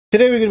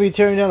Today we're going to be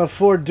tearing down a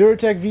Ford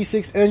Duratec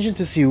V6 engine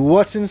to see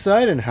what's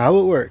inside and how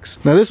it works.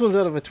 Now this one's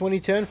out of a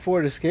 2010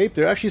 Ford Escape.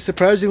 They're actually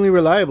surprisingly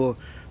reliable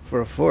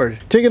for a Ford.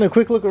 Taking a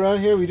quick look around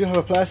here, we do have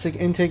a plastic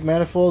intake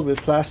manifold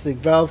with plastic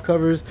valve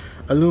covers,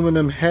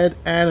 aluminum head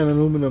and an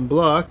aluminum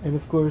block, and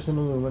of course an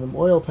aluminum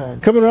oil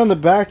pan. Coming around the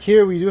back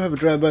here, we do have a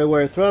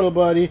drive-by-wire throttle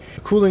body,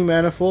 a cooling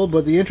manifold,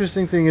 but the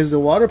interesting thing is the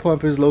water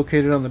pump is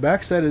located on the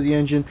back side of the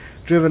engine,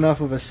 driven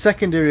off of a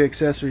secondary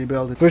accessory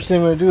belt. First thing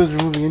I'm going to do is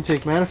remove the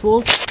intake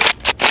manifold.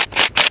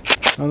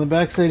 On the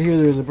back side here,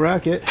 there's a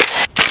bracket.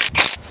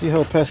 See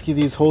how pesky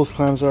these hose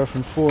clamps are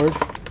from Ford.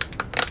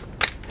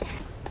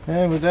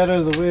 And with that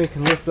out of the way, I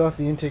can lift off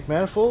the intake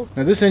manifold.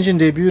 Now this engine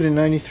debuted in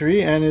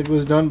 '93 and it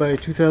was done by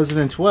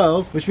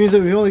 2012, which means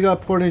that we've only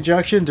got port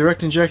injection.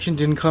 Direct injection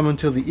didn't come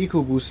until the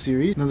Ecoboost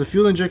series. Now the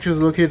fuel injector is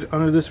located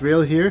under this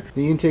rail here.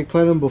 The intake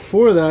plenum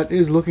before that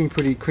is looking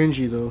pretty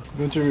cringy though. I'm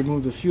going to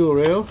remove the fuel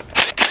rail.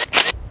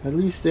 At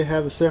least they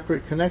have a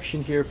separate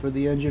connection here for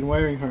the engine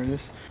wiring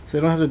harness, so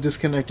I don't have to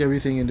disconnect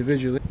everything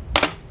individually.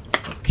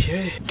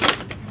 Okay,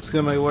 let's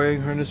get my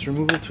wiring harness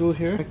removal tool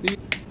here.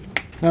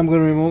 Now I'm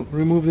going to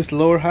remove this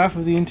lower half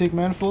of the intake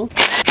manifold.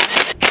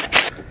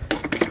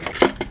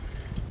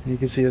 You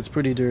can see it's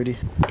pretty dirty.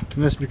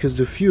 And that's because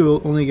the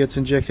fuel only gets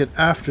injected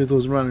after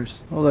those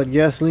runners. All that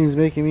gasoline is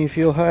making me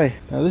feel high.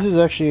 Now this is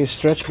actually a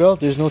stretch belt.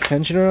 There's no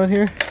tension around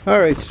here.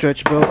 Alright,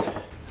 stretch belt.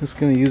 Just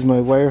going to use my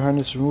wire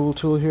harness removal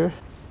tool here.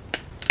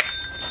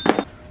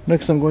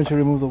 Next I'm going to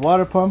remove the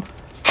water pump.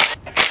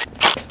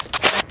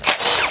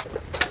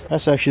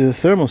 That's actually the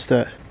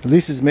thermostat. At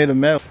least it's made of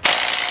metal.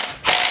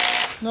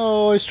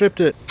 No, I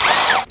stripped it.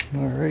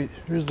 Alright,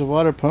 here's the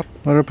water pump.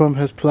 Water pump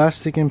has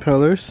plastic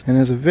impellers and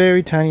has a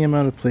very tiny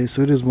amount of place,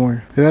 so it is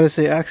worn. I gotta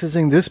say,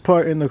 accessing this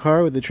part in the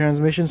car with the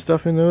transmission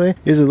stuff in the way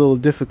is a little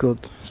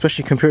difficult,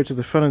 especially compared to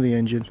the front of the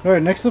engine.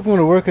 Alright, next up I'm going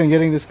to work on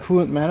getting this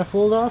coolant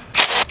manifold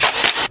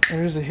off.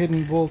 There's a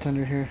hidden bolt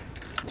under here.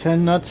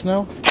 10 nuts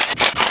now.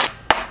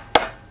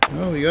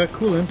 Oh, we got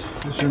coolant.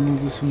 Just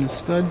remove this from the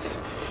studs.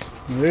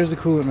 And there's the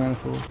coolant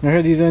manifold. I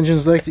heard these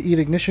engines like to eat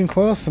ignition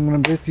coils, so I'm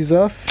going to break these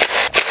off.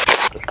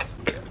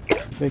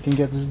 If I can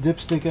get this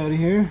dipstick out of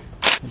here.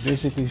 It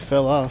basically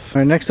fell off.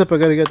 Alright, next up I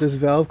got to get this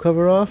valve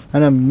cover off.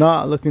 And I'm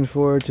not looking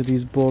forward to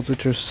these bolts,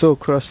 which are so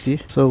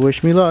crusty. So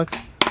wish me luck.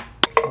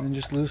 And then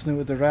just loosen it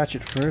with the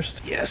ratchet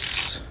first.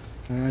 Yes!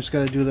 And I just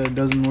got to do that a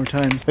dozen more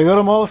times. I got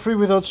them all free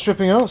without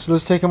stripping out, so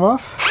let's take them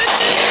off.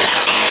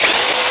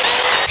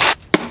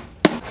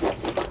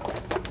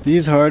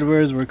 These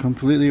hardwares were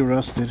completely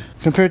rusted.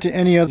 Compared to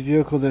any other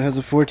vehicle that has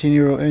a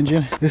 14-year-old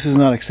engine, this is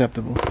not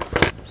acceptable.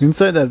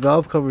 Inside that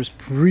valve cover is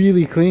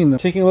really clean though.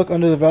 Taking a look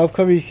under the valve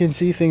cover, you can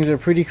see things are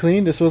pretty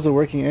clean. This was a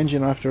working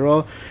engine after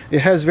all. It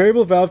has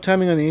variable valve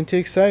timing on the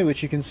intake side,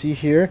 which you can see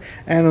here,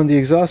 and on the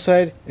exhaust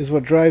side is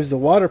what drives the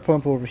water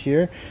pump over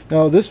here.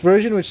 Now this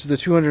version, which is the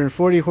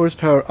 240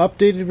 horsepower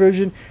updated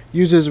version,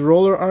 uses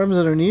roller arms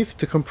underneath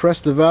to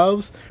compress the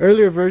valves.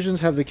 Earlier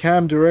versions have the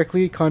cam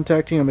directly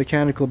contacting a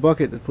mechanical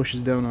bucket that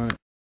pushes down on it.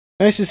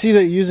 Nice to see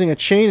that you're using a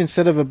chain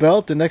instead of a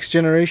belt. The next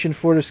generation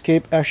Ford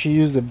Escape actually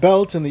used a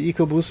belt in the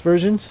Ecoboost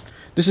versions.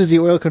 This is the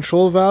oil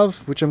control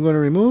valve, which I'm going to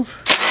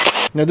remove.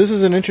 Now this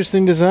is an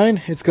interesting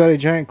design. It's got a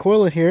giant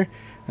coil in here,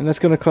 and that's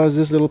going to cause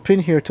this little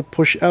pin here to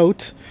push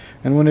out.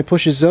 And when it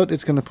pushes out,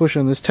 it's going to push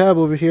on this tab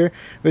over here,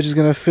 which is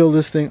going to fill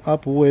this thing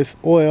up with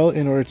oil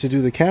in order to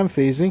do the cam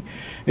phasing.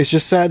 It's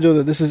just sad though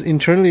that this is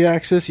internally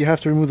accessed. You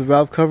have to remove the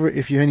valve cover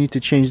if you need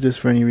to change this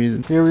for any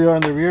reason. Here we are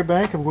on the rear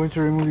bank. I'm going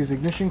to remove these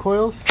ignition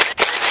coils.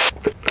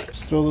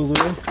 Just throw those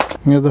away.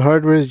 Yeah, the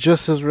hardware is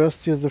just as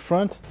rusty as the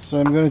front, so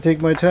I'm going to take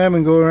my time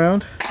and go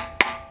around,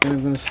 and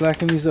I'm going to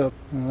slacken these up.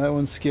 Oh, that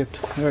one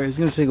skipped. Alright, it's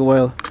going to take a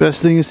while.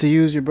 Best thing is to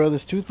use your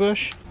brother's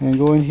toothbrush and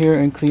go in here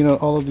and clean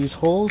out all of these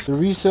holes. The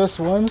recessed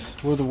ones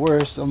were the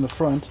worst on the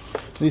front.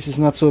 At least it's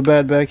not so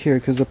bad back here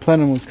because the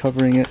plenum was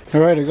covering it.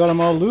 Alright, I got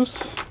them all loose.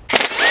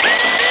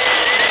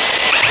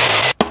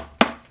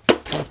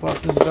 Pop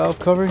off this valve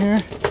cover here.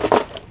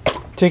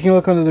 Taking a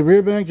look under the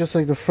rear bank, just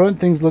like the front,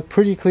 things look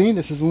pretty clean.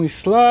 This is only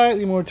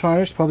slightly more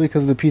tarnished, probably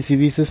because of the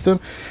PCV system.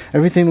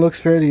 Everything looks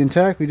fairly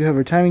intact. We do have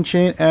our timing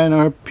chain and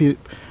our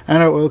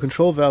oil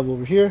control valve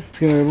over here. Just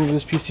going to remove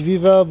this PCV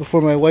valve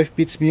before my wife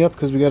beats me up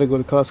because we got to go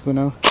to Costco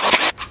now.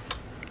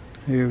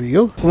 Here we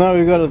go. So now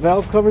we've got the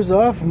valve covers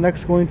off. I'm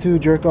next going to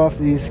jerk off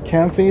these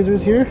cam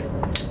phasers here.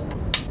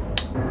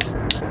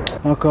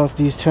 Knock off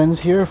these 10s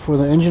here for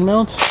the engine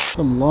mount.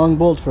 Some long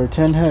bolt for a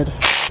 10 head.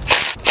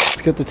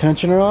 Let's get the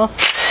tensioner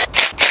off.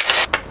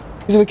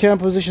 These are the cam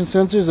position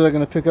sensors that are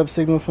going to pick up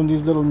signal from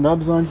these little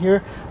nubs on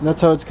here, and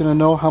that's how it's going to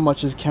know how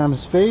much this cam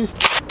is phased.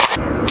 See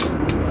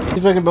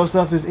if I can bust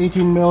off this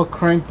 18mm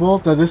crank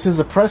bolt. Now this is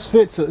a press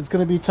fit, so it's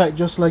going to be tight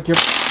just like your...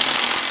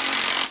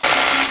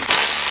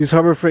 These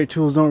Harbor Freight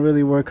tools don't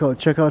really work out.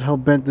 Check out how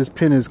bent this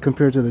pin is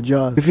compared to the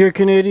jaws. If you're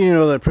Canadian, you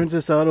know that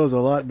Princess Auto is a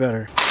lot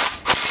better.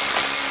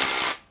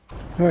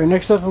 Alright,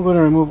 next up I'm going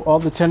to remove all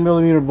the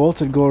 10mm bolts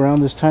that go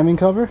around this timing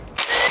cover.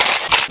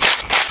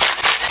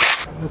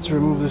 Let's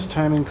remove this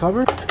timing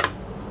cover.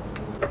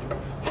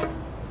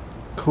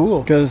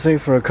 cool. Gotta say,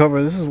 for a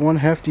cover, this is one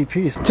hefty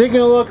piece. Taking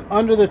a look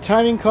under the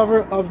timing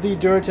cover of the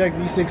Duratec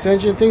V6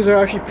 engine, things are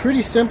actually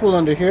pretty simple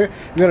under here.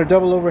 We got a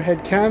double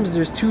overhead cams.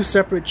 There's two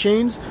separate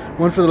chains,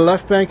 one for the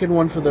left bank and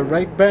one for the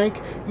right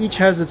bank. Each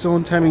has its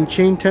own timing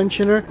chain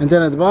tensioner. And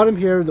then at the bottom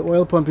here, the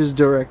oil pump is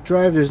direct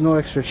drive. There's no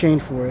extra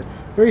chain for it.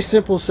 Very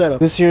simple setup.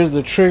 This here is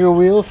the trigger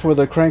wheel for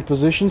the crank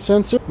position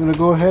sensor. I'm gonna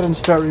go ahead and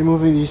start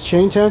removing these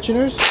chain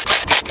tensioners.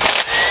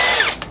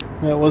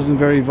 That wasn't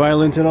very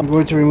violent at all. I'm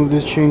going to remove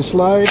this chain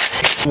slide.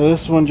 Now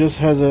this one just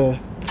has a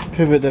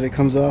pivot that it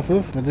comes off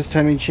of. Now this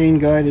timing chain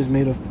guide is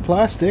made of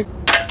plastic.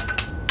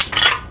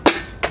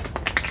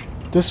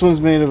 This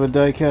one's made of a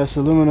die-cast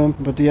aluminum,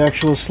 but the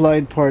actual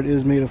slide part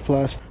is made of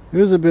plastic.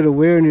 There's a bit of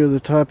wear near the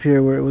top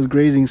here where it was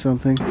grazing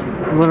something.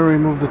 I'm going to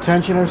remove the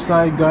tensioner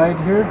side guide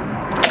here.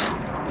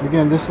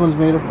 Again, this one's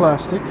made of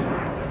plastic.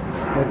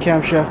 That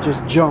camshaft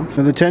just jumped.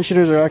 Now the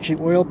tensioners are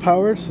actually oil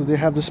powered, so they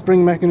have the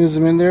spring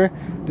mechanism in there.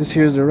 This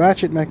here's the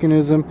ratchet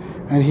mechanism,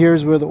 and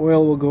here's where the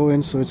oil will go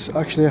in, so it's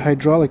actually a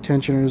hydraulic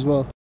tensioner as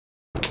well.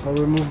 I'll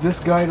remove this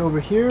guide over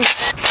here.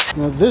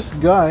 Now this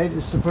guide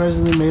is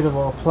surprisingly made of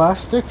all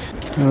plastic.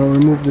 And I'll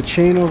remove the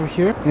chain over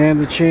here and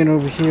the chain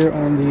over here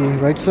on the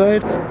right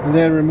side, and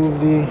then remove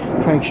the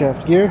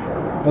crankshaft gear.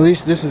 At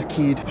least this is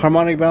keyed.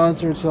 Harmonic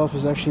balancer itself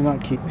is actually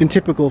not keyed in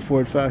typical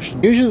Ford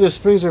fashion. Usually the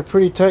springs are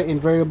pretty tight in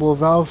variable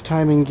valve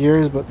timing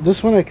gears, but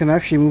this one I can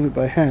actually move it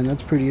by hand.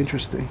 That's pretty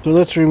interesting. So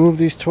let's remove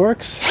these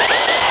torques.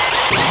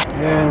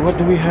 And what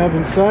do we have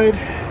inside?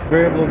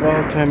 Variable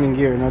valve timing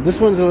gear. Now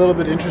this one's a little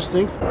bit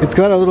interesting. It's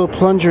got a little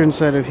plunger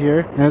inside of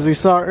here. And as we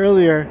saw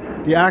earlier,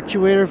 the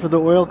actuator for the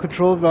oil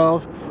control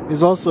valve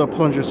is also a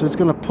plunger, so it's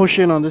going to push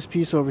in on this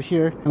piece over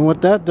here, and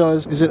what that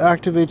does is it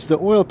activates the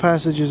oil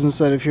passages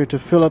inside of here to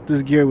fill up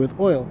this gear with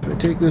oil. If I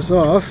take this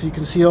off, you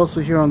can see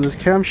also here on this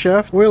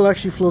camshaft, oil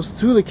actually flows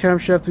through the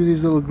camshaft through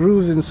these little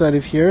grooves inside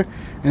of here,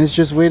 and it's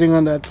just waiting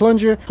on that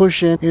plunger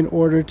push in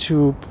order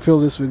to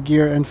fill this with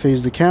gear and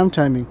phase the cam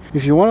timing.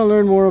 If you want to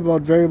learn more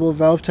about variable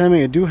valve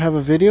timing, I do have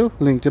a video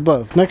linked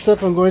above. Next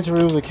up, I'm going to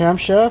remove the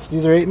camshafts.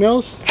 These are 8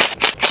 mils.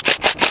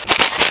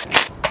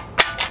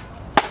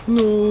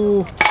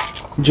 No.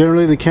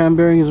 Generally the cam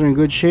bearings are in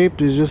good shape.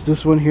 There's just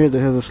this one here that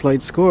has a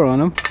slight score on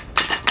them.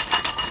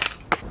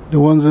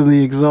 The ones in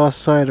the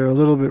exhaust side are a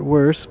little bit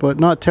worse, but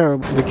not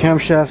terrible. The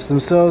camshafts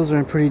themselves are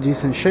in pretty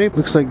decent shape.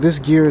 Looks like this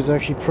gear is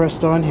actually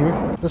pressed on here.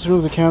 Let's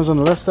remove the cams on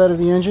the left side of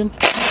the engine.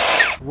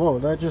 Whoa,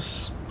 that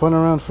just spun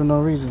around for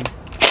no reason.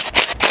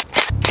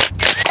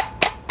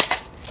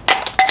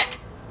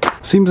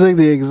 Seems like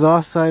the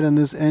exhaust side on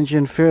this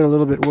engine fared a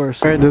little bit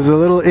worse. Alright, there's a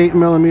little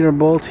 8mm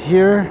bolt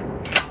here.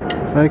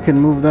 If I can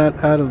move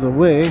that out of the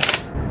way.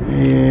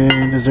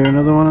 And is there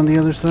another one on the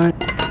other side?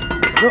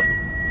 Oh,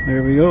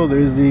 there we go.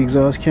 There's the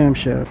exhaust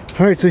camshaft.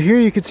 Alright, so here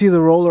you can see the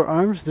roller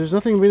arms. There's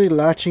nothing really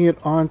latching it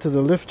onto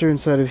the lifter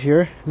inside of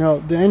here. Now,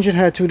 the engine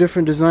had two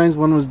different designs.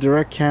 One was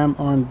direct cam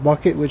on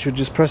bucket, which would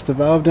just press the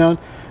valve down.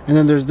 And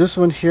then there's this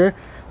one here.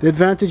 The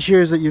advantage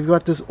here is that you've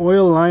got this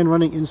oil line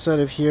running inside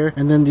of here,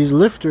 and then these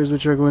lifters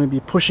which are going to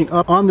be pushing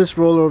up on this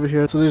roller over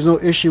here, so there's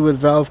no issue with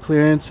valve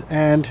clearance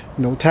and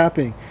no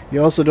tapping.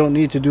 You also don't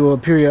need to do a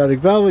periodic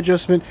valve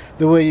adjustment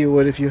the way you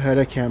would if you had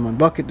a cam on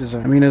bucket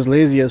design. I mean, as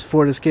lazy as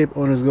Ford Escape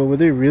owners go, would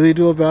they really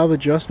do a valve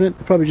adjustment?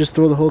 They'll probably just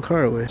throw the whole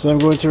car away. So I'm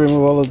going to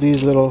remove all of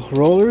these little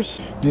rollers.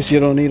 At least you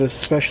don't need a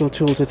special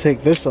tool to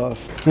take this off.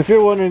 And if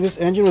you're wondering, this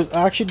engine was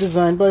actually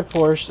designed by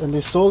Porsche, and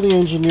they sold the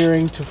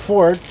engineering to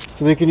Ford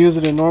so they can use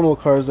it in normal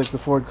cars like the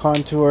Ford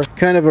Contour.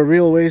 Kind of a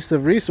real waste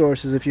of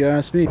resources if you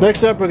ask me.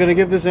 Next up, we're going to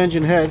give this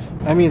engine head,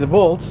 the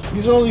bolts.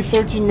 These are only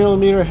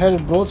 13mm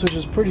headed bolts, which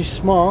is pretty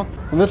small.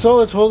 And that's all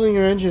that's holding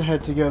your engine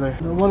head together.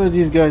 No wonder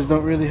these guys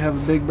don't really have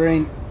a big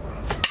brain.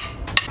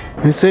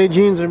 They say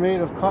jeans are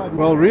made of cotton.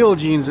 Well, real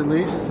jeans at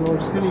least. So we're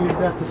just going to use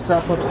that to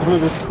sap up some of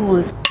this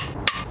coolant.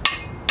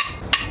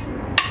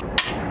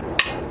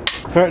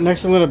 Alright,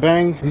 next I'm going to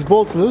bang these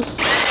bolts loose.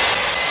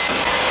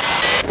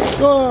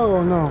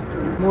 Oh no,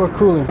 more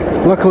coolant.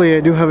 Luckily I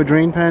do have a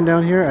drain pan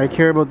down here. I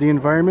care about the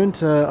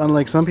environment,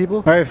 unlike some people.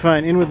 Alright,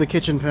 fine, in with the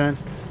kitchen pan.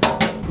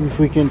 If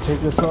we can take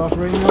this off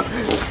right now.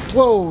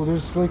 Whoa,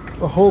 there's like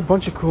a whole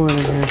bunch of coolant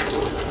in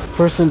here.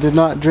 Person did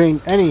not drain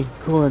any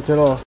coolant at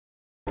all.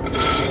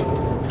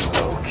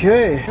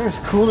 Okay, there's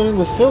coolant in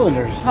the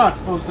cylinders. It's not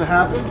supposed to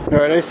happen.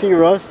 Alright, I see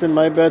rust, and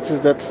my bet is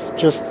that's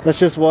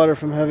just water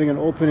from having an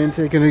open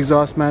intake and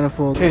exhaust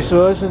manifold. Okay,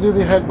 so let's do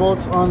the head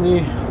bolts on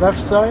the left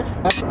side.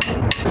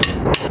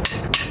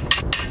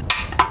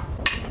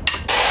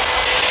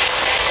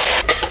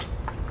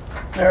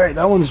 Alright,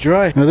 that one's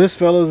dry. Now this,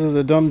 fellows, is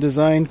a dumb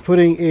design.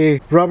 Putting a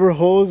rubber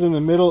hose in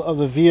the middle of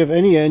the V of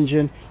any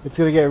engine, it's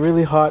going to get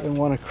really hot and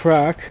want to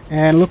crack.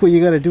 And look what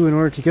you got to do in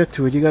order to get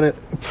to it. You got to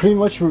pretty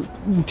much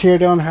tear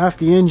down half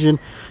the engine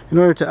in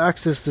order to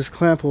access this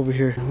clamp over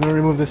here. I'm going to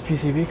remove this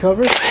PCV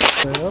cover.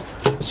 Right up.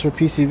 It's for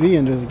PCV,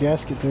 and there's a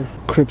gasket there.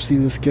 Cripsy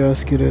this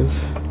gasket is.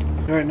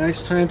 Alright,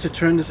 nice time to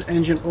turn this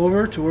engine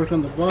over to work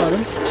on the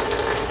bottom.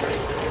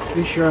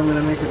 Pretty sure I'm going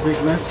to make a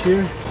big mess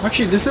here.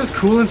 Actually, this is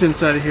coolant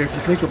inside of here if you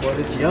think about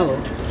it. It's yellow.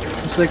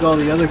 Just like all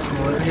the other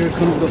coolant. Here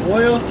comes the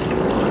oil.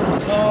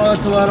 Oh,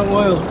 that's a lot of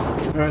oil.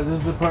 Alright, this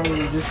is the part where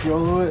you just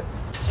YOLO it.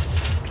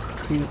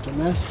 Clean up the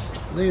mess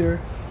later.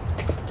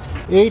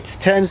 8s,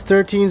 10s,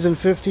 13s, and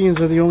 15s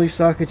are the only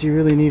sockets you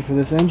really need for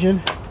this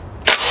engine.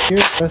 Here,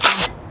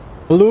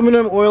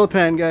 aluminum oil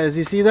pan, guys.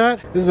 You see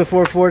that? This is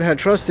before Ford had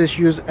trust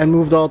issues and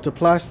moved all to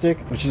plastic,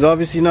 which is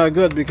obviously not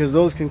good because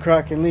those can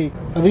crack and leak.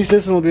 At least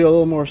this one will be a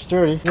little more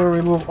sturdy. We're going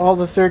to remove all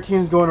the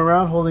 13s going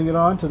around, holding it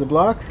on to the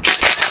block.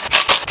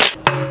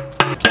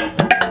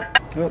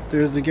 Oh,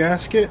 there's the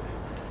gasket.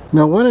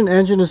 Now, when an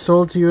engine is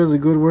sold to you as a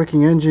good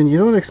working engine, you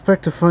don't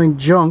expect to find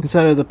junk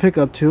inside of the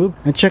pickup tube.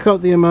 And check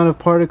out the amount of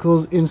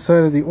particles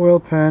inside of the oil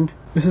pan.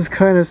 This is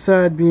kind of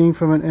sad, being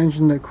from an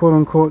engine that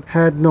quote-unquote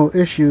had no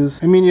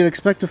issues. I mean, you'd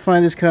expect to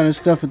find this kind of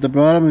stuff at the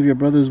bottom of your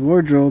brother's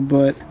wardrobe,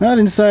 but not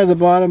inside the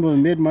bottom of a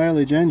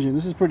mid-mileage engine.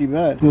 This is pretty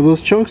bad. Now,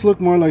 those chunks look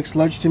more like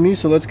sludge to me,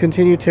 so let's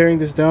continue tearing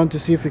this down to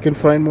see if we can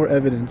find more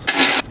evidence.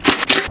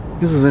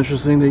 This is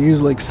interesting. They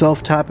use like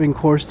self-tapping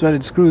coarse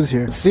threaded screws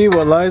here. Let's see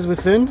what lies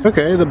within.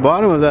 Okay, the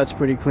bottom of that's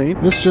pretty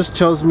clean. This just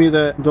tells me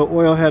that the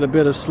oil had a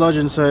bit of sludge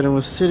inside and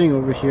was sitting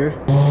over here.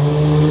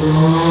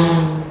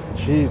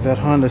 Jeez, that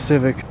Honda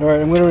Civic.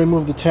 Alright, I'm going to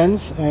remove the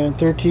 10s and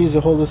 13s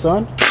to hold this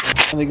on.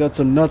 And they got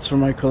some nuts for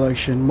my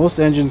collection. Most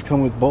engines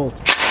come with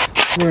bolts.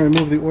 I'm going to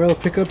remove the oil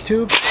pickup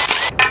tube.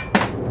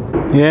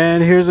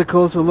 And here's a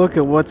closer look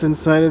at what's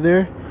inside of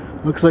there.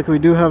 Looks like we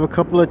do have a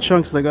couple of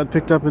chunks that got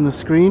picked up in the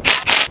screen.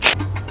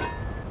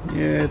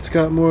 Yeah, it's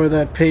got more of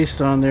that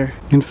paste on there.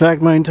 In fact,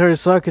 my entire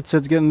socket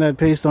set's getting that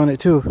paste on it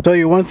too. I'll tell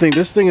you one thing,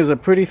 this thing is a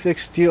pretty thick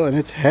steel and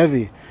it's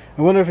heavy.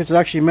 I wonder if it's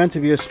actually meant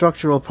to be a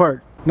structural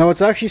part. Now,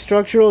 what's actually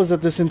structural is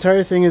that this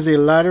entire thing is a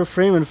ladder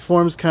frame and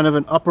forms kind of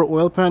an upper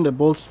oil pan that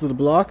bolts to the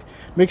block.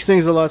 Makes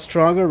things a lot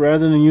stronger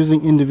rather than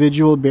using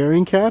individual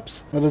bearing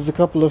caps. Now, there's a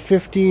couple of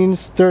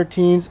 15s,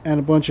 13s, and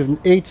a bunch of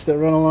 8s that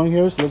run along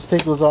here, so let's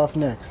take those off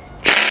next.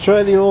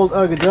 Try the old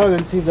Ugga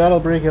and see if that'll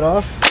break it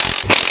off.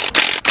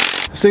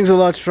 This thing's a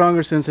lot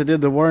stronger since I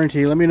did the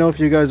warranty. Let me know if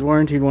you guys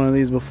warrantied one of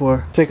these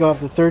before. Take off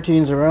the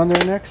 13s around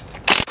there next.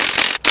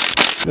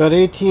 Got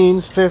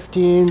 18s,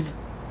 15s,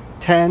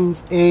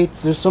 10s,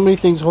 8s. There's so many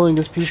things holding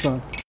this piece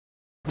on.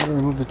 I'm gonna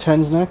remove the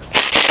 10s next.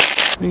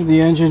 I think the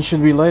engine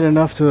should be light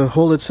enough to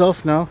hold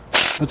itself now.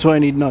 That's why I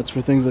need nuts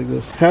for things like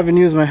this. Haven't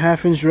used my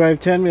 1/2-inch drive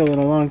 10 mil in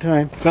a long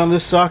time. Found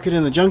this socket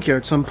in the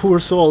junkyard. Some poor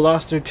soul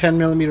lost their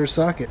 10mm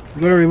socket.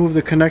 I'm gonna remove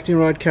the connecting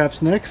rod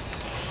caps next.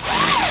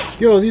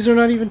 Yo, these are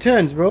not even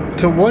 10s, bro.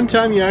 So one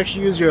time you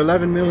actually use your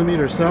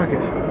 11mm socket.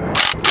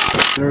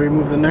 I'm gonna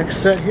remove the next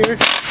set here.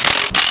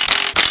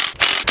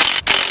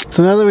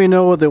 So now that we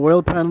know what the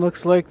oil pan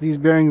looks like, these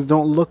bearings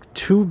don't look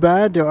too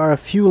bad. There are a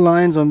few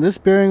lines on this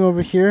bearing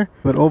over here,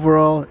 but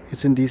overall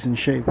it's in decent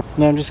shape.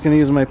 Now I'm just gonna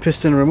use my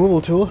piston removal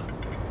tool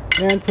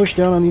and push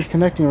down on these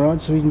connecting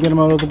rods so we can get them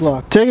out of the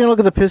block. Taking a look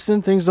at the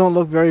piston, things don't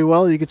look very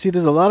well. You can see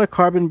there's a lot of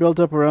carbon built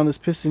up around this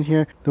piston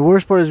here. The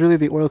worst part is really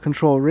the oil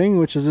control ring,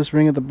 which is this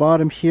ring at the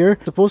bottom here.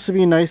 It's supposed to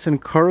be nice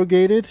and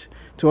corrugated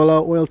to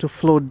allow oil to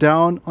flow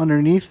down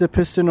underneath the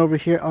piston over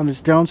here on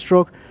its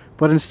downstroke,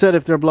 but instead,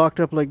 if they're blocked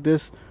up like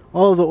this,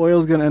 all of the oil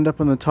is going to end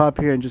up on the top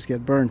here and just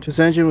get burnt. This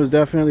engine was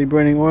definitely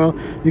burning oil.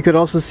 You could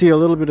also see a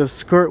little bit of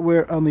skirt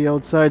wear on the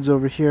outsides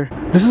over here.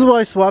 This is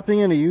why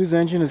swapping in a used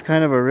engine is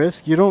kind of a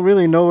risk. You don't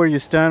really know where you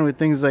stand with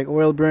things like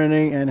oil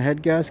burning and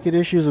head gasket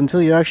issues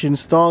until you actually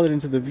install it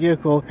into the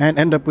vehicle and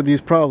end up with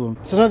these problems.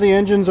 So now the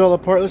engine's all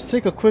apart. Let's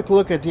take a quick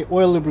look at the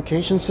oil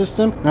lubrication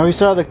system. Now we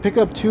saw the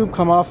pickup tube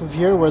come off of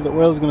here where the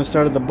oil is going to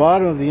start at the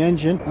bottom of the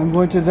engine. I'm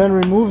going to then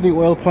remove the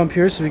oil pump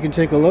here so we can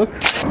take a look.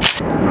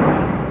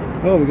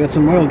 Oh, we got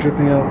some oil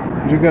dripping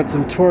out. We got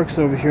some Torx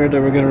over here that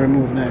we're going to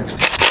remove next.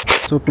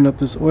 Let's open up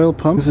this oil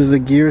pump. This is a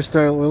gear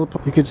style oil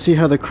pump. You can see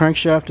how the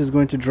crankshaft is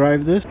going to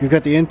drive this. You've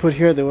got the input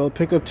here, the oil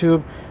pickup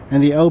tube,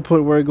 and the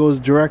output where it goes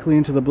directly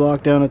into the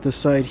block down at the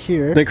side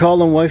here. They call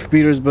them wife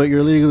beaters, but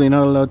you're legally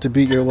not allowed to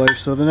beat your wife.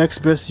 So the next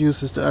best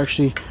use is to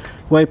actually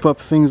wipe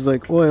up things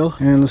like oil.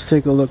 And let's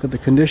take a look at the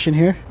condition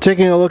here.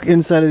 Taking a look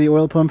inside of the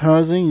oil pump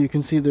housing, you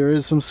can see there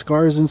is some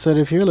scars inside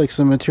of here, like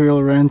some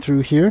material ran through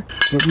here.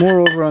 But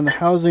moreover, on the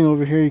housing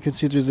over here, you can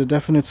see there's a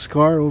definite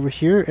scar over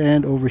here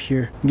and over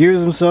here.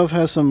 Gears themselves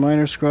have some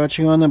minor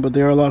scratching on them, but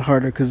they are a lot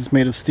harder because it's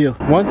made of steel.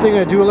 One thing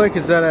I do like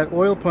is that that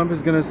oil pump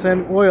is going to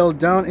send oil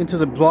down into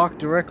the block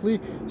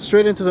directly,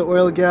 straight into the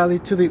oil galley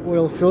to the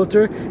oil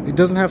filter. It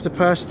doesn't have to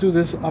pass through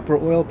this upper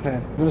oil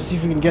pan. I'm going to see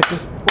if we can get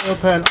this oil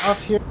pan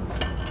off here.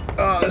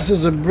 This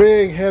is a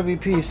big heavy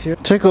piece here.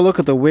 Take a look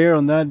at the wear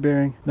on that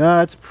bearing.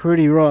 That's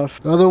pretty rough.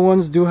 The other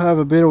ones do have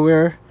a bit of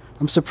wear.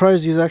 I'm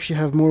surprised these actually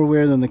have more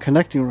wear than the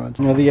connecting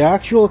rods. Now the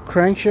actual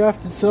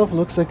crankshaft itself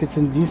looks like it's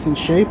in decent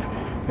shape.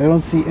 I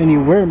don't see any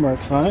wear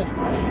marks on it.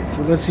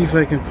 So let's see if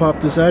I can pop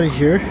this out of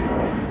here.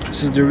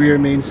 This is the rear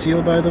main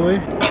seal, by the way.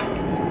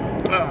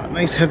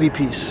 nice heavy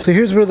piece. So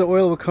here's where the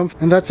oil will come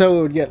from, and that's how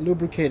it would get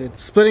lubricated.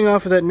 Splitting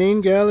off of that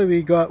main galley,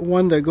 we got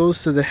one that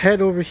goes to the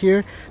head over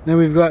here. Then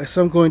we've got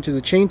some going to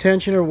the chain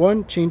tensioner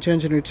 1, chain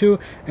tensioner 2,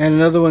 and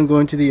another one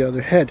going to the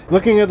other head.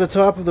 Looking at the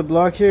top of the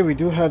block here, we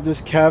do have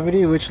this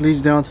cavity which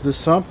leads down to the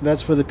sump.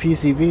 That's for the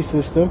PCV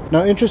system.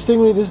 Now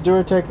interestingly, this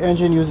Duratec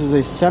engine uses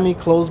a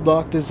semi-closed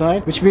block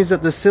design, which means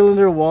that the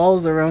cylinder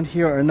walls around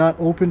here are not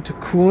open to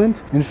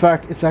coolant. In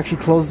fact, it's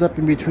actually closed up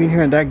in between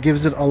here, and that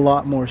gives it a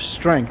lot more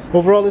strength.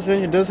 Overall, this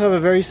engine does have a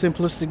very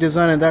simplistic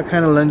design, and that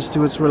kind of lends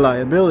to its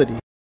reliability.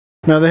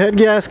 Now the head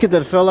gasket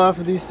that fell off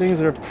of these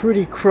things are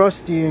pretty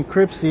crusty and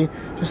cripsy,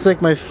 just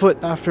like my foot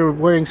after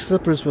wearing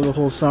slippers for the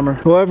whole summer.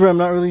 However, I'm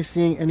not really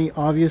seeing any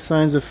obvious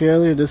signs of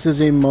failure. This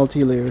is a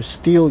multi-layer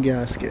steel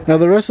gasket. Now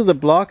the rest of the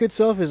block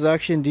itself is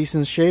actually in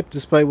decent shape,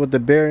 despite what the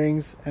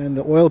bearings and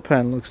the oil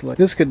pan looks like.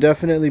 This could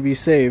definitely be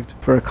saved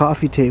for a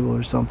coffee table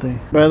or something.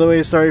 By the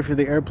way, sorry for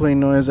the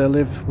airplane noise. I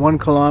live 1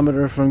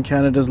 kilometer from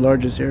Canada's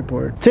largest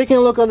airport. Taking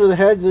a look under the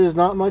heads, there's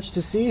not much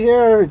to see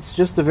here. It's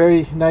just a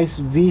very nice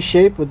V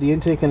shape with the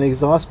intake and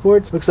exhaust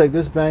ports. Looks like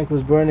this bank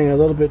was burning a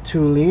little bit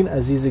too lean,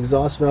 as these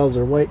exhaust valves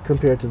are white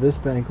compared to this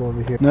bank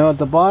over here. Now at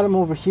the bottom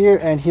over here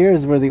and here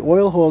is where the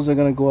oil holes are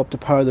going to go up to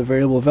power the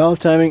variable valve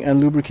timing and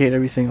lubricate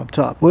everything up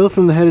top. Oil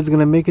from the head is going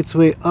to make its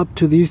way up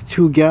to these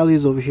 2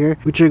 galleys over here,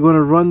 which are going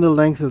to run the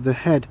length of the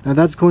head. Now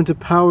that's going to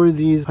power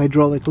these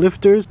hydraulic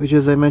lifters, which,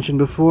 as I mentioned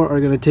before, are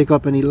going to take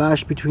up any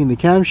lash between the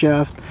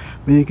camshafts.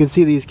 But you can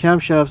see these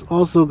camshafts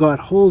also got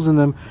holes in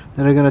them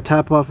that are going to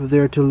tap off of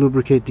there to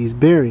lubricate these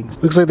bearings.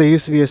 Looks like there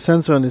used to be a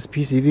sensor on this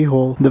PCV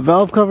hole. The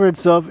valve cover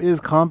itself is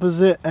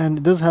composite, and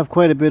it does have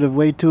quite a bit of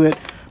weight to it.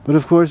 But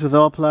of course, with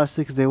all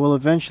plastics, they will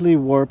eventually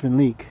warp and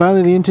leak.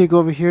 Finally, the intake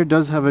over here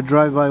does have a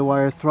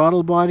drive-by-wire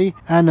throttle body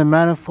and a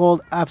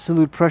manifold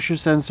absolute pressure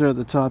sensor at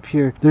the top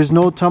here. There's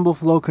no tumble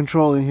flow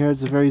control in here.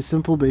 It's a very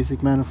simple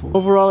basic manifold.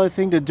 Overall, I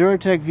think the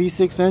Duratec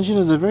V6 engine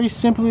is a very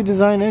simply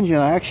designed engine.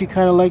 I actually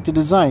kind of like the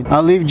design.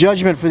 I'll leave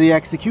judgment for the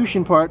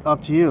execution part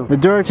up to you. The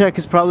Duratec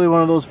is probably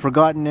one of those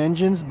forgotten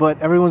engines, but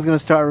everyone's going to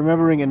start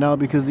remembering it now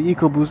because the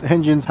Ecoboost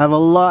engines have a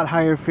lot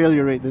higher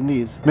failure rate than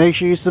these. Make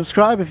sure you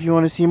subscribe if you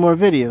want to see more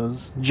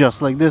videos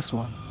just like this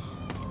one.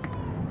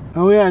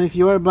 Oh yeah, and if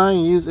you are buying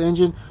a used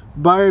engine,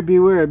 buyer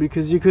beware,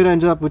 because you could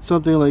end up with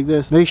something like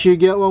this. Make sure you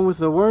get one with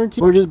a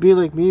warranty, or just be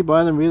like me,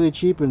 buy them really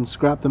cheap and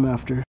scrap them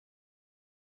after.